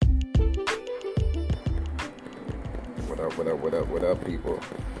What up, people?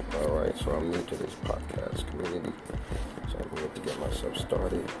 Alright, so I'm new to this podcast community, so I'm here to get myself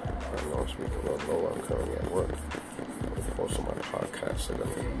started. I know I'm speaking a little low, I'm currently at work. Most of my podcasts are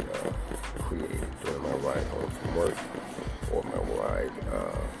going to be created during my ride home from work or my ride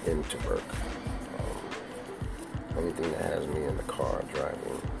into work. Anything that has me in the car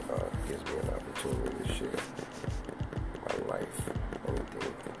driving gives me an opportunity to share my life,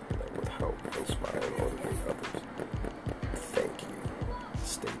 anything that would help inspire and motivate others. Thank you.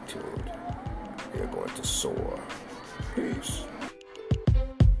 Stay tuned. We are going to soar.